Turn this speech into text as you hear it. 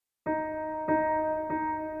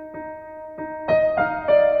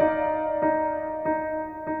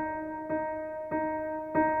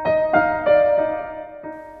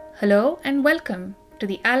and welcome to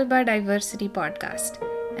the ALBA Diversity Podcast,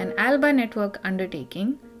 an ALBA network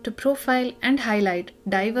undertaking to profile and highlight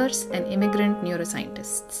diverse and immigrant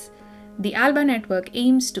neuroscientists. The ALBA network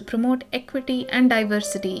aims to promote equity and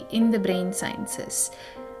diversity in the brain sciences.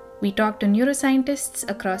 We talk to neuroscientists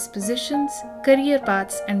across positions, career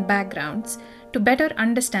paths, and backgrounds to better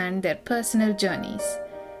understand their personal journeys.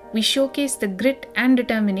 We showcase the grit and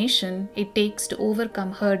determination it takes to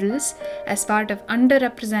overcome hurdles as part of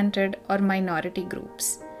underrepresented or minority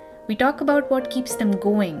groups. We talk about what keeps them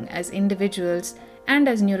going as individuals and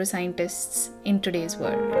as neuroscientists in today's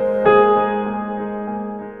world.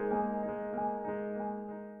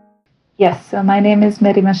 Yes, so my name is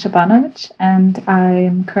Merima Šabanović, and I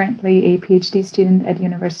am currently a PhD student at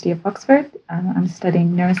University of Oxford. I'm studying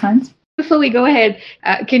neuroscience. Before we go ahead,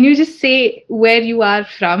 can you just say where you are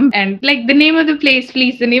from and like the name of the place,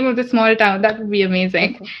 please, the name of the small town? That would be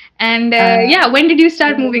amazing. Okay. And when did you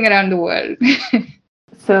start moving around the world?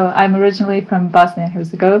 So I'm originally from Bosnia and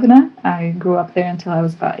Herzegovina. I grew up there until I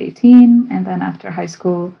was about 18. And then after high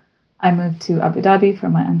school, I moved to Abu Dhabi for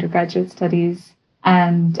my undergraduate studies.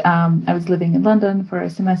 And I was living in London for a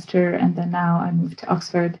semester. And then now I moved to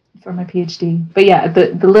Oxford for my PhD. But yeah,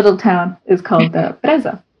 the little town is called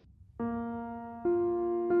Breza.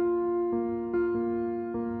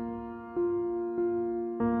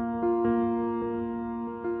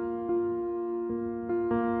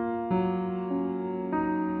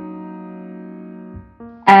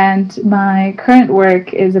 And my current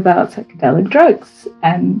work is about psychedelic drugs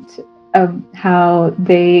and how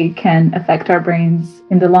they can affect our brains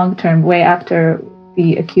in the long term, way after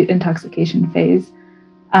the acute intoxication phase.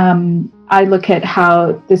 I look at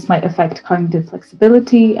how this might affect cognitive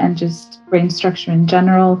flexibility and just brain structure in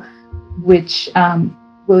general, which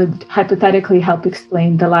would hypothetically help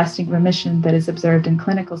explain the lasting remission that is observed in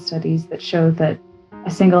clinical studies that show that a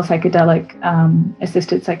single psychedelic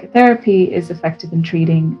assisted psychotherapy is effective in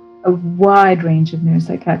treating a wide range of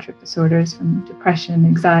neuropsychiatric disorders from depression,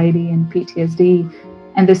 anxiety, and PTSD.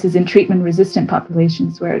 And this is in treatment-resistant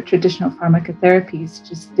populations where traditional pharmacotherapies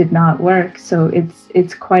just did not work. So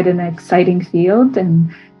it's quite an exciting field,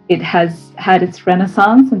 and it has had its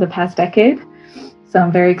renaissance in the past decade. So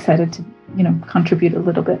I'm very excited to, contribute a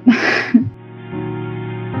little bit.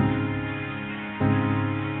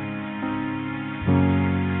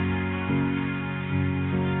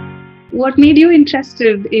 What made you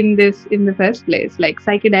interested in this in the first place, like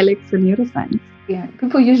psychedelics and neuroscience? Yeah,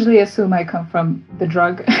 people usually assume I come from the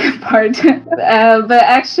drug part, but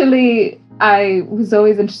actually I was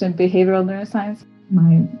always interested in behavioral neuroscience.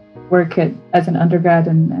 My work as an undergrad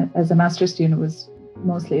and as a master's student was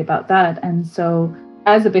mostly about that. And so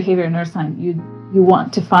as a behavioral neuroscience, you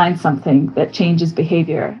want to find something that changes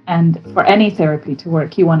behavior. And for any therapy to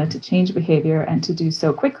work, you want it to change behavior and to do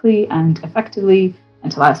so quickly and effectively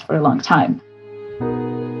and to last for a long time.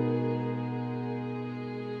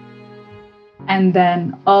 And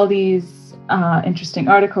then all these interesting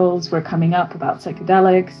articles were coming up about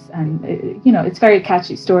psychedelics, and it's very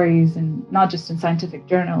catchy stories, and not just in scientific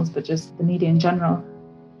journals, but just the media in general.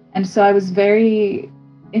 And so I was very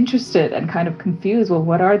interested and kind of confused. Well,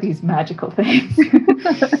 what are these magical things?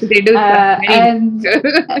 They do. And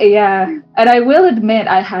I will admit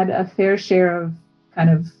I had a fair share of kind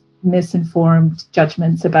of misinformed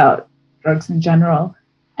judgments about drugs in general.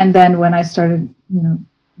 And then when I started,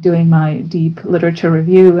 doing my deep literature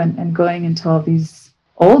review and going into all these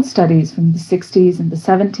old studies from the 60s and the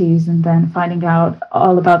 70s, and then finding out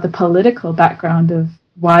all about the political background of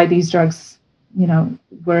why these drugs,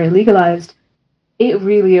 were illegalized, it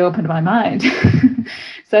really opened my mind.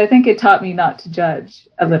 So I think it taught me not to judge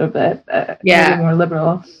a little bit, a little more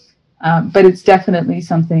liberal. But it's definitely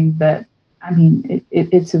something that,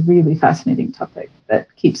 it's a really fascinating topic that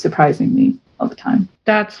keeps surprising me all the time.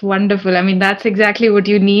 That's wonderful. That's exactly what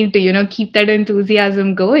you need to, keep that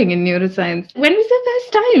enthusiasm going in neuroscience. When was the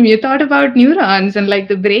first time you thought about neurons and like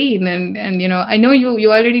the brain? And I know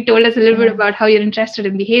you already told us a little bit about how you're interested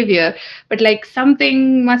in behavior, but like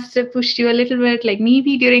something must have pushed you a little bit, like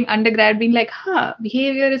maybe during undergrad being like,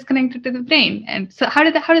 behavior is connected to the brain. And so how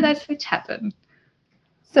did that switch happen?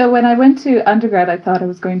 So when I went to undergrad, I thought I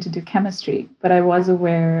was going to do chemistry, but I was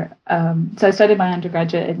aware. So I studied my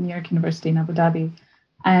undergraduate at New York University in Abu Dhabi,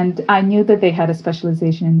 and I knew that they had a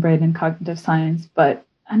specialization in brain and cognitive science. But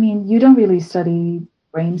you don't really study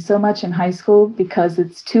brain so much in high school because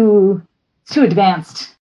it's too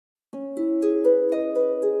advanced.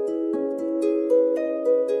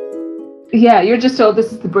 Yeah, you're just told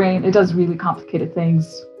this is the brain. It does really complicated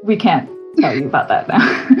things. We can't tell you about that now.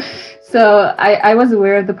 So I was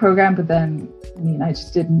aware of the program, but then, I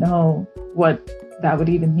just didn't know what that would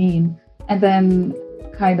even mean. And then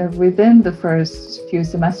kind of within the first few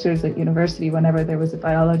semesters at university, whenever there was a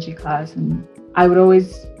biology class, and I would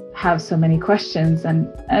always have so many questions, and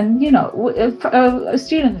if a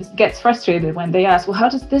student gets frustrated when they ask, well, how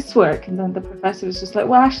does this work? And then the professor is just like,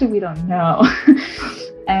 well, actually, we don't know.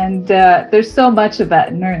 And there's so much of that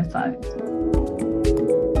in neuroscience.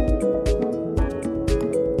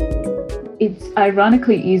 It's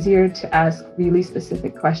ironically easier to ask really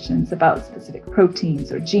specific questions about specific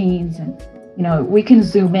proteins or genes, and we can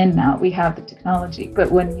zoom in now, we have the technology.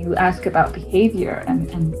 But when you ask about behavior,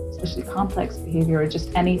 and especially complex behavior, or just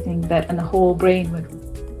anything that in the whole brain would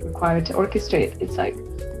require to orchestrate, it's like,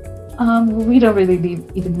 we don't really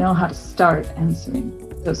even know how to start answering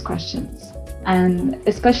those questions. And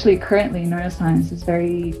especially currently, neuroscience is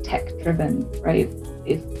very tech-driven, right?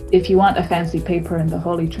 If you want a fancy paper in the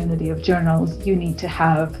holy trinity of journals, you need to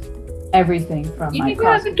have everything from you need to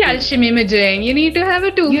have a calcium imaging, you need to have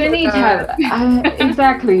a tooth. You need to have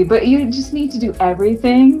exactly, but you just need to do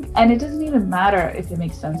everything, and it doesn't even matter if it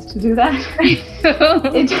makes sense to do that.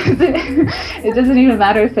 It doesn't even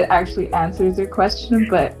matter if it actually answers your question,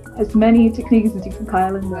 but as many techniques as you can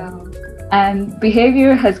pile in there. And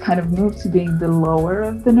behavior has kind of moved to being the lower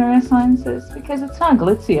of the neurosciences because it's not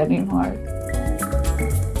glitzy anymore.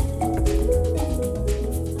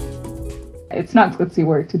 It's not glitzy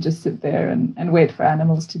work to just sit there and wait for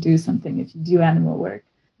animals to do something if you do animal work.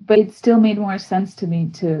 But it still made more sense to me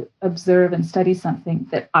to observe and study something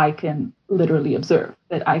that I can literally observe,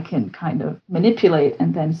 that I can kind of manipulate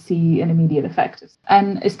and then see an immediate effect.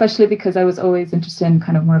 And especially because I was always interested in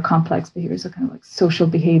kind of more complex behavior, so kind of like social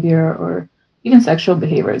behavior or even sexual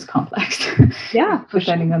behavior is complex. Yeah,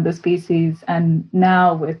 depending on the species. And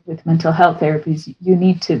now with mental health therapies, you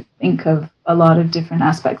need to think of a lot of different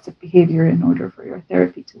aspects of behavior in order for your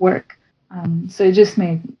therapy to work. So it just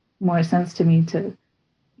made more sense to me to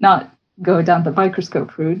not go down the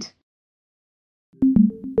microscope route.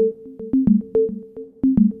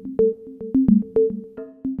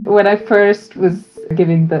 When I first was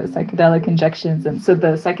giving the psychedelic injections, and so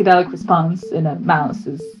the psychedelic response in a mouse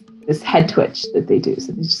is this head twitch that they do.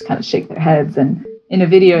 So they just kind of shake their heads. And in a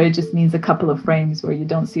video, it just means a couple of frames where you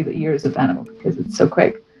don't see the ears of the animal because it's so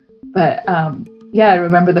quick. But I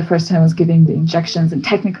remember the first time I was giving the injections, and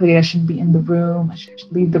technically I shouldn't be in the room. I should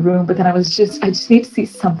leave the room. But then I just need to see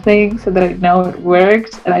something so that I know it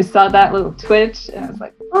worked. And I saw that little twitch and I was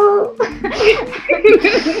like, oh.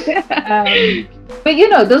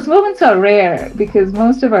 But those moments are rare because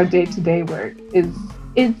most of our day-to-day work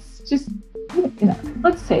it's just,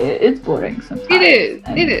 let's say it's boring sometimes.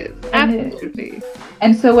 It is. Absolutely.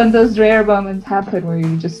 And so when those rare moments happen where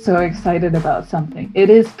you're just so excited about something, it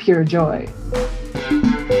is pure joy.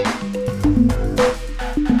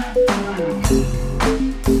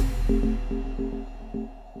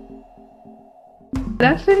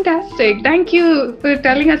 That's fantastic. Thank you for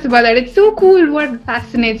telling us about that. It's so cool what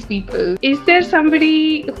fascinates people. Is there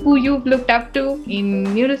somebody who you've looked up to in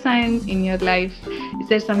neuroscience in your life? Is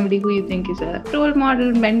there somebody who you think is a role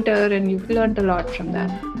model, mentor, and you've learned a lot from that?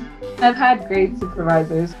 I've had great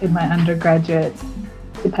supervisors in my undergraduate.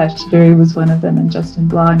 Dipesh Chiduri was one of them, and Justin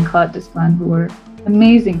Blah and Claude Desplan, who were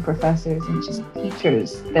amazing professors and just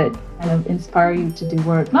teachers that kind of inspire you to do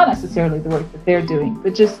work. Not necessarily the work that they're doing,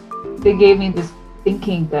 but just they gave me this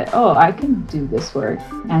thinking that, I can do this work.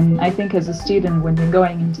 And I think as a student, when you're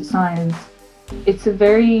going into science, it's a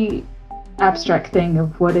very abstract thing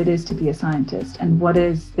of what it is to be a scientist and what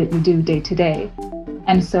is that you do day to day.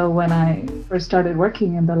 And so when I first started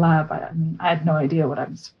working in the lab, I had no idea what I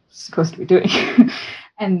was supposed to be doing.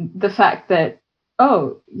 And the fact that,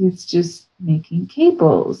 it's just making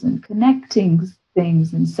cables and connecting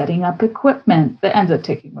things and setting up equipment that ends up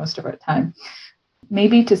taking most of our time.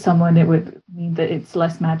 Maybe to someone it would mean that it's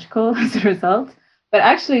less magical as a result. But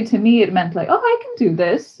actually to me, it meant like, I can do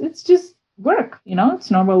this. It's just work,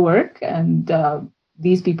 it's normal work. And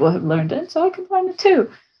these people have learned it, so I can learn it too.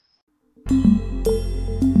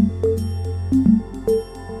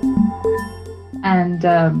 And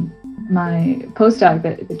my postdoc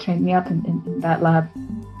that trained me up in that lab,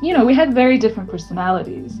 we had very different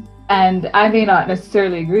personalities. And I may not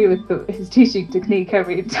necessarily agree with his teaching technique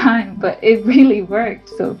every time, but it really worked.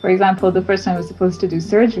 So, for example, the first time I was supposed to do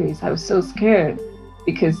surgeries, I was so scared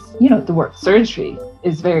because, the word surgery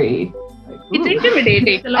is very... it's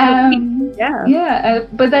intimidating.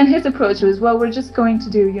 But then his approach was, we're just going to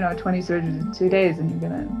do, 20 surgeries in 2 days, and you're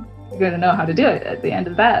gonna know how to do it at the end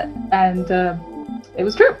of that. And it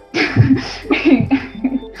was true.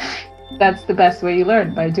 That's the best way you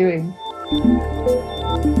learn, by doing.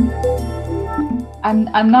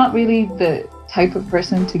 I'm not really the type of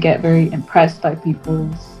person to get very impressed by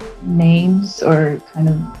people's names or kind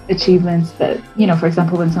of achievements that, for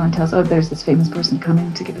example, when someone tells, oh, there's this famous person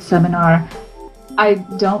coming to give a seminar, I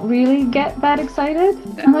don't really get that excited.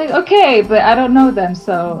 I'm like, okay, but I don't know them,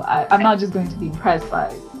 so I'm not just going to be impressed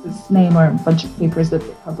by this name or a bunch of papers that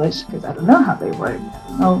they published because I don't know how they work.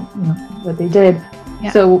 I don't know, what they did.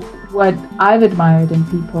 Yeah. So what I've admired in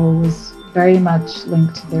people was very much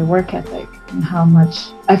linked to their work ethic and how much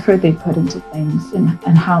effort they put into things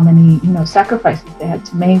and how many, sacrifices they had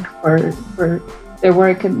to make for their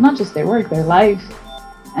work, and not just their work, their life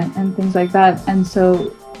and things like that. And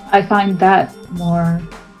so I find that more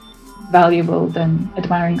valuable than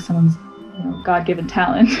admiring someone's, God-given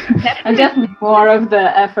talent. And definitely more of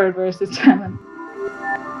the effort versus talent.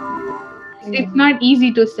 It's not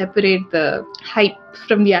easy to separate the hype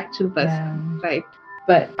from the actual person, right?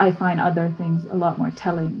 But I find other things a lot more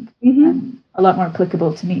telling and a lot more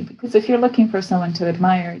applicable to me. Because if you're looking for someone to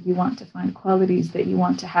admire, you want to find qualities that you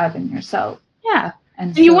want to have in yourself. Yeah.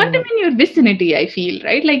 And you want them in your vicinity, I feel,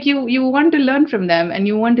 right? Like you want to learn from them and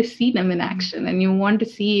you want to see them in action and you want to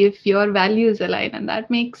see if your values align, and that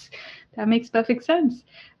makes perfect sense.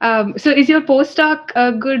 So is your postdoc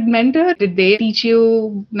a good mentor? Did they teach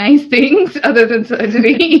you nice things other than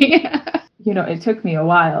surgery? It took me a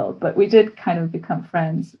while, but we did kind of become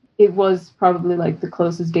friends. It was probably like the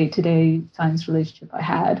closest day-to-day science relationship I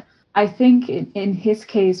had. I think in his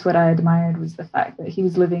case, what I admired was the fact that he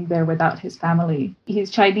was living there without his family. He's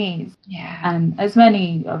Chinese. Yeah. And as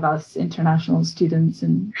many of us international students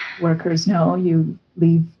and workers know, you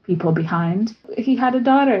leave people behind. He had a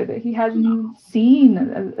daughter that he hadn't even seen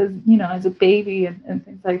as a baby and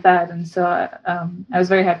things like that. And so I was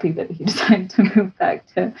very happy that he decided to move back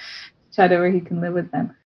to China where he can live with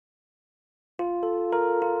them.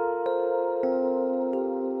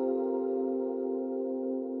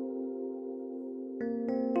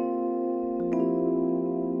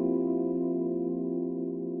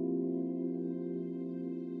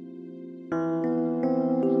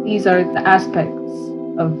 These are the aspects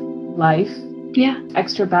of life,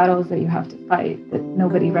 extra battles that you have to fight that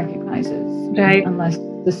nobody recognizes, right? Unless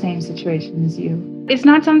the same situation as you. It's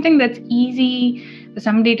not something that's easy for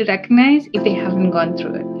somebody to recognize if they haven't gone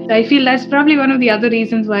through it. So I feel that's probably one of the other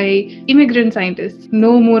reasons why immigrant scientists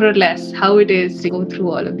know more or less how it is to go through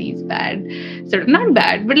all of these not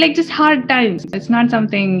bad, but like just hard times. It's not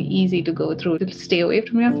something easy to go through, to stay away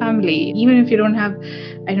from your family. Even if you don't have,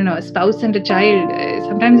 a spouse and a child,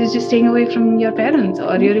 sometimes it's just staying away from your parents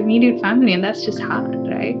or your immediate family, and that's just hard,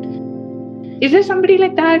 right? Is there somebody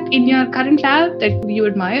like that in your current lab that you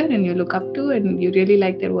admire and you look up to and you really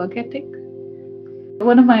like their work ethic?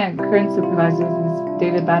 One of my current supervisors is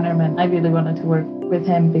David Bannerman. I really wanted to work with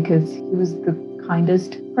him because he was the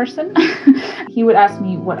kindest person. He would ask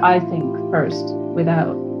me what I think first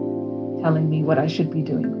without telling me what I should be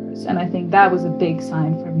doing first. And I think that was a big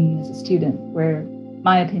sign for me as a student, where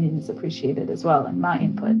my opinion is appreciated as well and my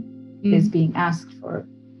input is being asked for,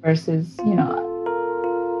 versus,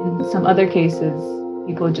 in some other cases,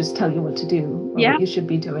 people just tell you what to do or what you should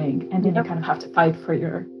be doing, and then you kind of have to fight for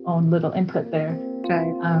your own little input there.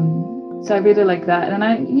 Right. So I really like that. And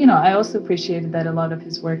I also appreciated that a lot of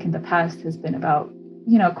his work in the past has been about,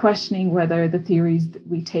 questioning whether the theories that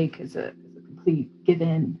we take as a complete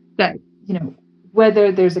given, right.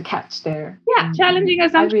 Whether there's a catch there. Yeah, challenging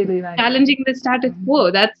assumptions, really like challenging the status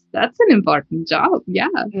quo. That's an important job. Yeah.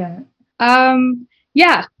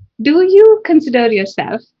 Yeah. Do you consider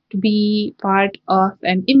yourself to be part of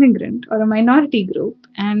an immigrant or a minority group?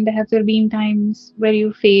 And have there been times where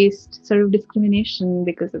you faced sort of discrimination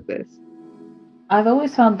because of this? I've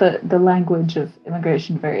always found the language of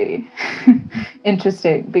immigration very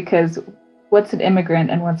interesting, because what's an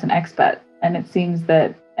immigrant and what's an expat? And it seems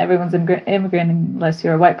that everyone's immigrant unless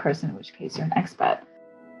you're a white person, in which case you're an expat.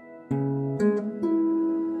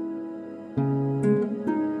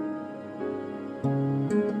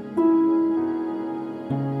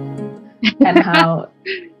 And how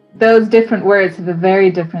those different words have a very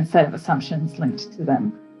different set of assumptions linked to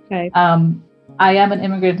them. Okay. I am an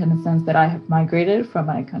immigrant in the sense that I have migrated from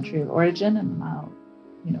my country of origin and now,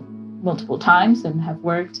 multiple times, and have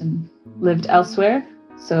worked and lived elsewhere.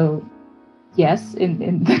 So yes,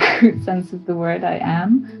 in the crude sense of the word, I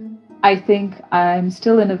am. I think I'm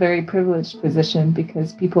still in a very privileged position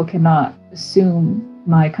because people cannot assume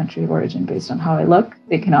my country of origin based on how I look.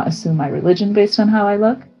 They cannot assume my religion based on how I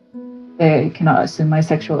look. They cannot assume my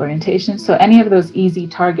sexual orientation. So any of those easy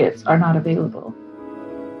targets are not available.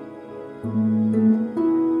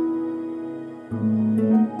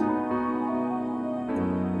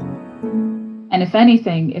 And if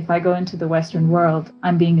anything, if I go into the Western world,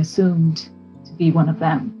 I'm being assumed to be one of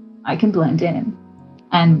them. I can blend in.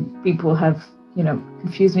 And people have,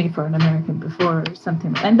 confused me for an American before or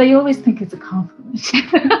something. And they always think it's a compliment.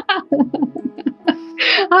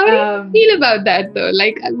 How do you feel about that though?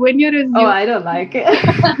 Like when you're Oh, I don't like it.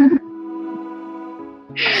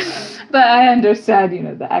 But I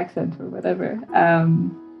understand, the accent or whatever.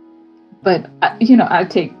 But, I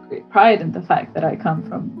take great pride in the fact that I come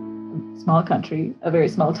from a small country, a very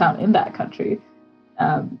small town in that country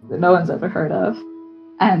that no one's ever heard of.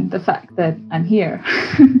 And the fact that I'm here.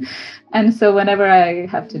 And so whenever I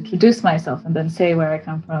have to introduce myself and then say where I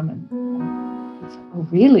come from, and it's, oh,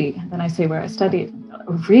 really? And then I say where I studied. And,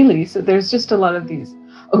 oh, really? So there's just a lot of these,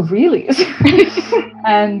 oh, really?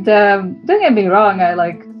 And don't get me wrong, I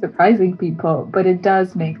like surprising people, but it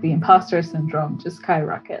does make the imposter syndrome just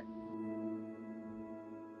skyrocket.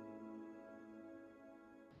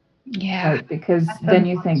 Yeah. Right? Because then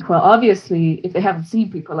you think, well, obviously, if they haven't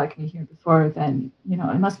seen people like me here before, then,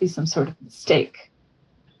 it must be some sort of mistake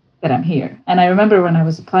that I'm here. And I remember when I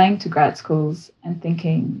was applying to grad schools and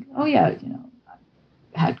thinking, oh, yeah,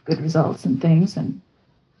 I had good results and things.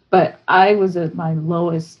 But I was at my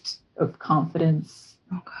lowest of confidence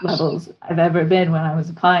levels I've ever been when I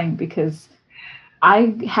was applying, because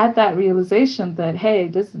I had that realization that, hey,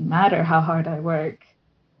 it doesn't matter how hard I work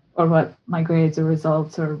or what my grades or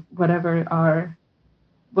results or whatever are.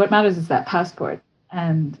 What matters is that passport.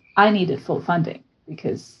 And I needed full funding,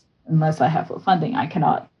 because unless I have full funding, I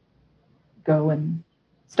cannot go and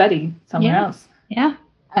study somewhere else. Yeah.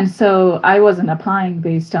 And so I wasn't applying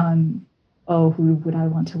based on, oh, who would I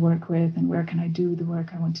want to work with and where can I do the work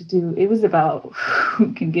I want to do? It was about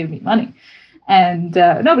who can give me money. And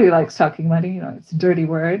nobody likes talking money, it's a dirty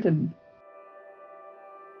word. And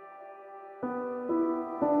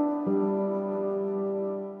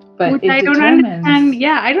but I don't understand.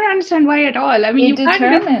 Yeah, I don't understand why at all. I mean, you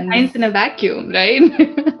can't do science in a vacuum, right?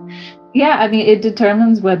 Yeah, I mean, it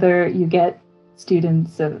determines whether you get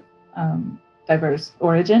students of diverse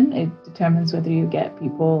origin. It determines whether you get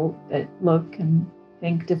people that look and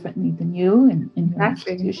think differently than you in your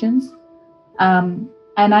institutions. And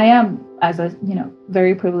I am, as a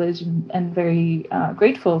very privileged and very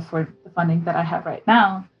grateful for the funding that I have right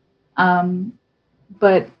now.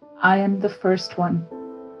 But I am the first one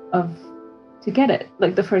to get it,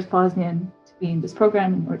 like the first Bosnian to be in this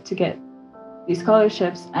program or to get these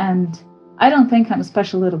scholarships. And I don't think I'm a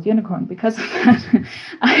special little unicorn because of that.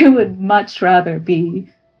 I would much rather be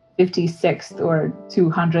 56th or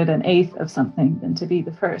 208th of something than to be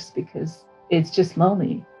the first, because it's just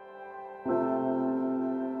lonely.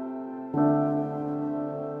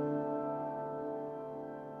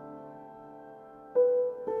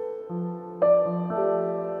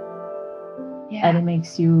 And it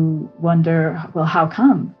makes you wonder, well, how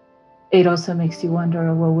come? It also makes you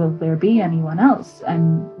wonder, well, will there be anyone else?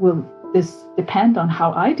 And will this depend on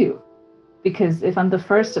how I do? Because if I'm the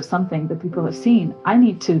first of something that people have seen, I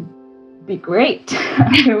need to be great.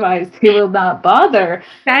 Otherwise, they will not bother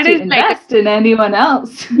to invest in anyone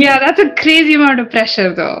else. Yeah, that's a crazy amount of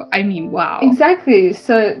pressure, though. I mean, wow. Exactly.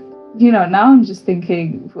 So, now I'm just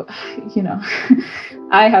thinking,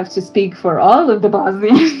 I have to speak for all of the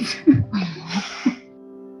Bosnians.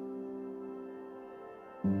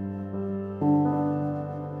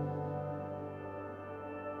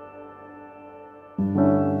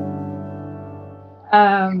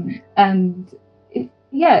 And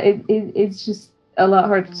it's just a lot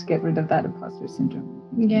harder to get rid of that imposter syndrome.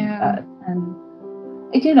 Yeah. And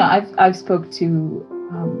I've spoke to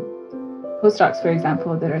postdocs, for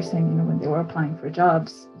example, that are saying, when they were applying for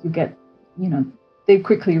jobs, you get, they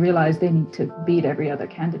quickly realize they need to beat every other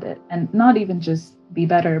candidate, and not even just be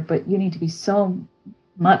better, but you need to be so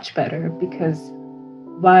much better, because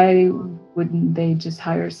why wouldn't they just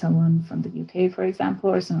hire someone from the UK, for example,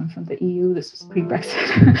 or someone from the EU? This was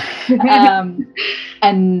pre-Brexit.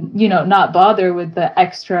 And, not bother with the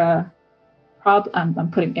extra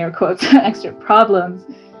I'm putting air quotes, extra problems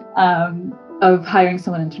of hiring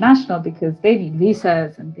someone international, because they need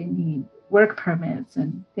visas and they need work permits,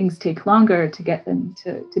 and things take longer to get them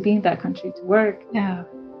to be in that country to work. Yeah.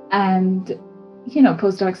 And,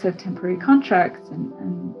 postdocs have temporary contracts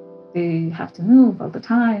and they have to move all the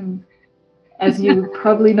time, as you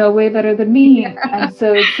probably know way better than me. Yeah. And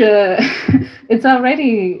so it's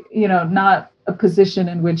already, not a position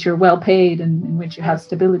in which you're well paid and in which you have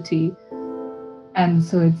stability. And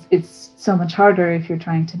so it's so much harder if you're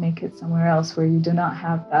trying to make it somewhere else where you do not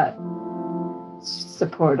have that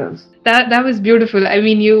supportive. That was beautiful. I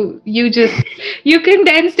mean, you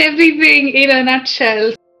condensed everything in a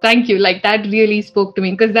nutshell. Thank you. Like that really spoke to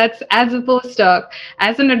me because that's as a postdoc,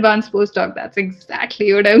 as an advanced postdoc, that's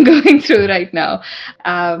exactly what I'm going through right now.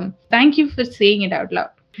 Thank you for saying it out loud.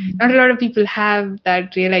 Not a lot of people have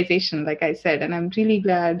that realization, like I said, and I'm really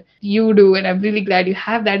glad you do, and I'm really glad you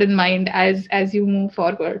have that in mind as you move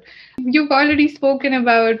forward. You've already spoken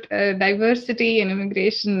about diversity and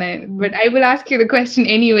immigration, but I will ask you the question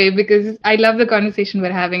anyway because I love the conversation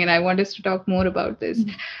we're having, and I want us to talk more about this.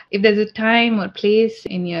 If there's a time or place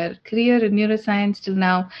in your career in neuroscience till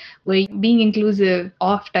now where being inclusive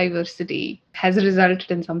of diversity has resulted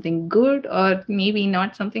in something good or maybe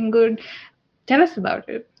not something good, tell us about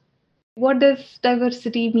it. What does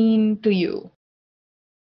diversity mean to you?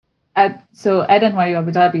 So at NYU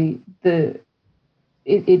Abu Dhabi,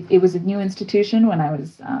 it was a new institution when I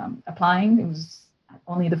was applying. It was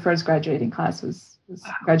only the first graduating class was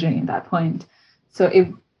graduating at that point.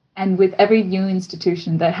 And with every new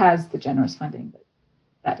institution that has the generous funding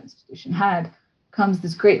that institution had, comes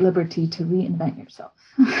this great liberty to reinvent yourself.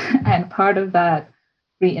 And part of that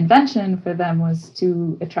reinvention for them was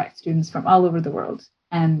to attract students from all over the world.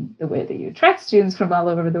 And the way that you attract students from all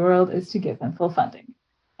over the world is to give them full funding.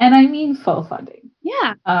 And I mean full funding.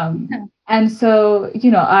 Yeah. And so,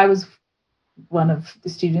 I was one of the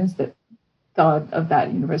students that thought of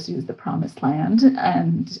that university as the promised land,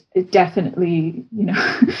 and it definitely,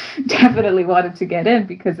 definitely wanted to get in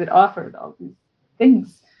because it offered all these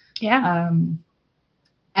things. Yeah.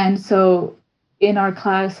 And so in our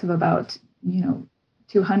class of about,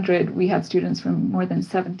 200, we had students from more than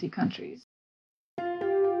 70 countries.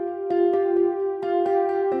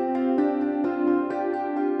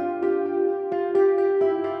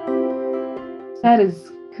 That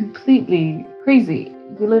is completely crazy.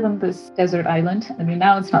 You live on this desert island. I mean,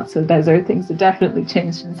 now it's not so desert. Things have definitely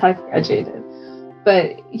changed since I graduated.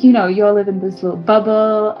 But, you all live in this little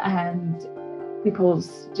bubble, and people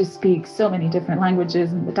just speak so many different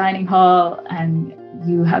languages in the dining hall, and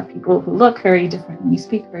you have people who look very differently,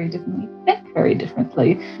 speak very differently, think very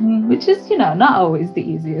differently, which is, not always the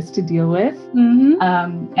easiest to deal with.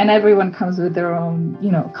 And everyone comes with their own,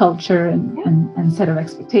 culture and set of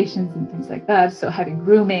expectations and things like that. So having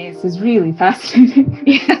roommates is really fascinating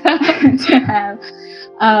to have.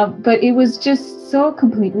 But it was just so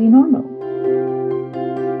completely normal.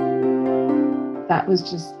 That was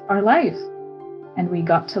just our life. And we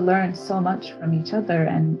got to learn so much from each other.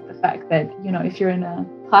 And the fact that, if you're in a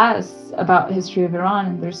class about history of Iran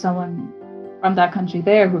and there's someone from that country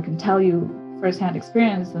there who can tell you firsthand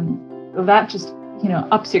experience, and that just,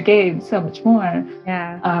 ups your game so much more.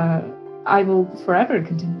 Yeah. I will forever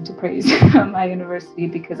continue to praise my university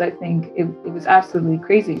because I think it was absolutely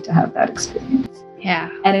crazy to have that experience. Yeah.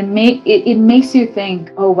 And it makes you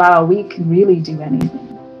think, oh, wow, we can really do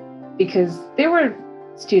anything. Because there were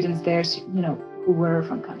students there, who were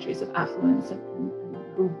from countries of affluence and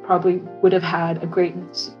who probably would have had a great,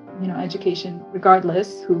 education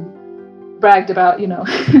regardless, who bragged about,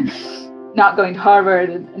 not going to Harvard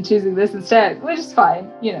and choosing this instead, which is fine,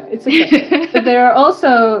 it's okay. But there are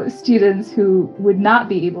also students who would not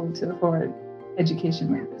be able to afford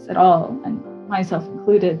education like this at all, and myself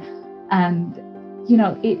included. And,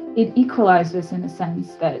 it equalizes in a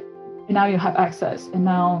sense that now you have access and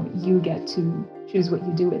now you get to choose what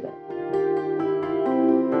you do with it.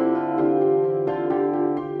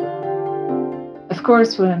 Of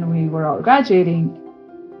course, when we were all graduating,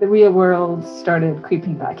 the real world started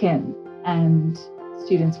creeping back in, and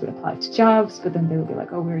students would apply to jobs, but then they would be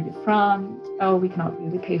like, oh, where are you from? Oh, we cannot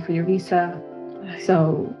really pay for your visa.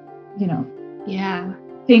 So, yeah,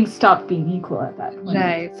 things stopped being equal at that point.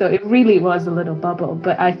 Right. So it really was a little bubble,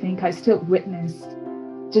 but I think I still witnessed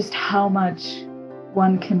just how much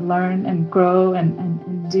one can learn and grow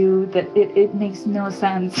and do, that it makes no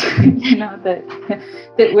sense, that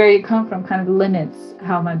where you come from kind of limits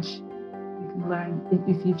how much you can learn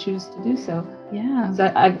if you choose to do so. Yeah. So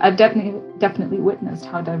I've definitely witnessed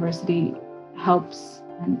how diversity helps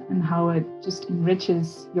and how it just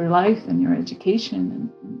enriches your life and your education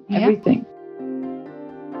and everything.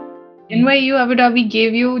 NYU Abu Dhabi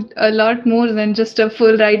gave you a lot more than just a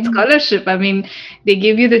full ride scholarship. I mean, they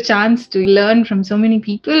gave you the chance to learn from so many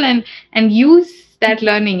people and use that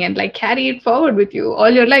learning and like carry it forward with you all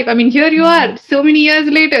your life. I mean, here you are, so many years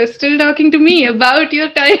later, still talking to me about your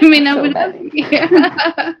time in Abu Dhabi.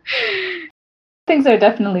 Yeah. Things are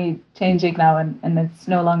definitely changing now, and it's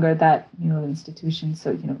no longer that new institution.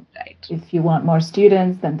 So, Right. If you want more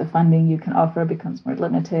students, then the funding you can offer becomes more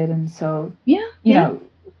limited. And so,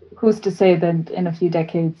 who's to say that in a few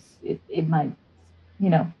decades it might,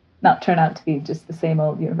 not turn out to be just the same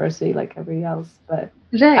old university like everybody else. But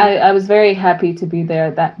Right. I was very happy to be there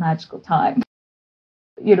at that magical time.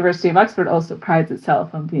 University of Oxford also prides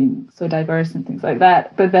itself on being so diverse and things like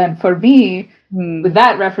that. But then for me, with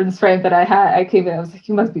that reference frame that I had, I came in, I was like,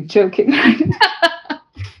 you must be joking, right?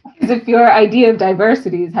 Because if your idea of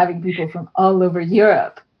diversity is having people from all over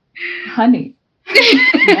Europe, honey,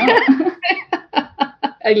 no.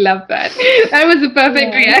 I love that. That was a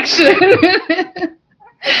perfect reaction.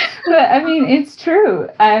 But I mean, it's true.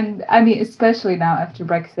 And I mean, especially now after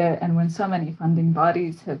Brexit and when so many funding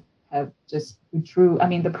bodies have just withdrew. I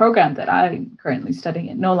mean, the program that I'm currently studying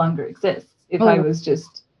in no longer exists. If I was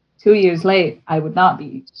just 2 years late, I would not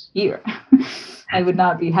be here. I would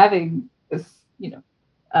not be having this,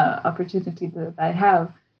 opportunity that I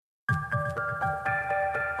have.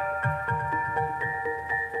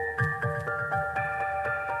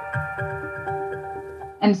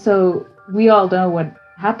 And so we all know what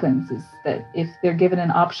happens is that if they're given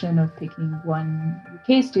an option of picking one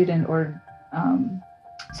UK student or,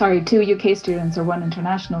 two UK students or one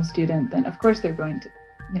international student, then of course they're going to,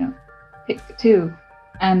 pick the two.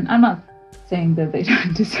 And I'm not saying that they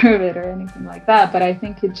don't deserve it or anything like that, but I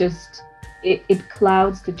think it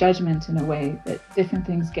clouds the judgment in a way that different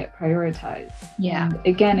things get prioritized. Yeah. And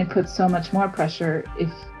again, it puts so much more pressure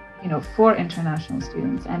for international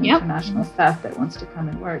students and international staff that wants to come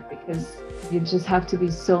and work, because you just have to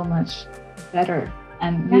be so much better,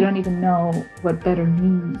 and you don't even know what better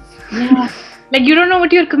means. Yeah. Like you don't know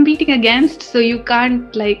what you're competing against, so you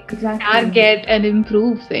can't target and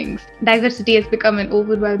improve things. Diversity has become an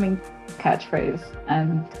overwhelming catchphrase,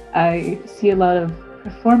 and I see a lot of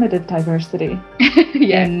performative diversity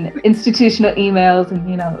in institutional emails and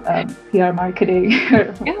PR marketing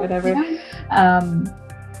or whatever.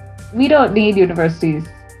 We don't need universities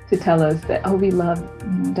to tell us that, we love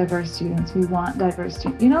diverse students, we want diverse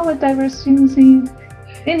students. You know what diverse students need?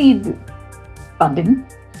 They need funding.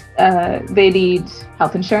 They need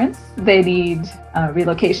health insurance. They need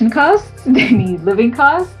relocation costs. They need living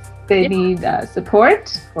costs. They need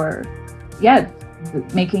support for,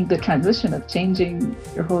 making the transition of changing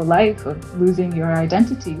your whole life, of losing your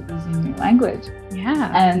identity, losing your language. Yeah.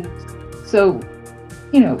 And so,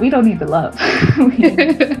 we don't need the love. We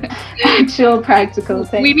need actual practical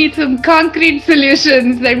things. We need some concrete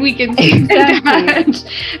solutions that we can Exactly.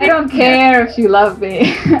 I don't care if you love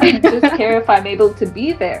me. I just care if I'm able to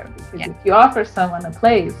be there. Because if you offer someone a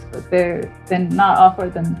place, but then not offer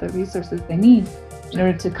them the resources they need in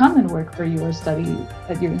order to come and work for you or study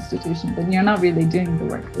at your institution, then you're not really doing the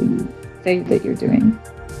work that you say that you're doing.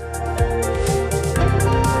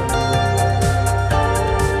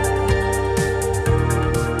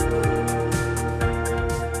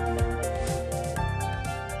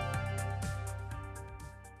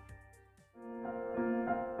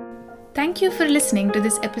 Thank you for listening to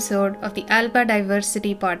this episode of the ALBA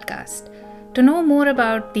Diversity Podcast. To know more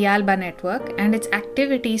about the ALBA Network and its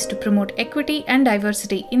activities to promote equity and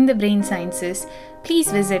diversity in the brain sciences,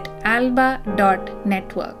 please visit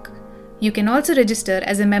alba.network. You can also register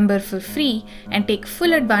as a member for free and take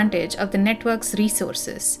full advantage of the network's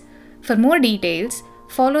resources. For more details,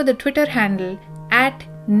 follow the Twitter handle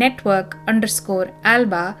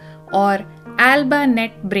 @network_alba or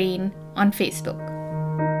AlbaNetBrain on Facebook.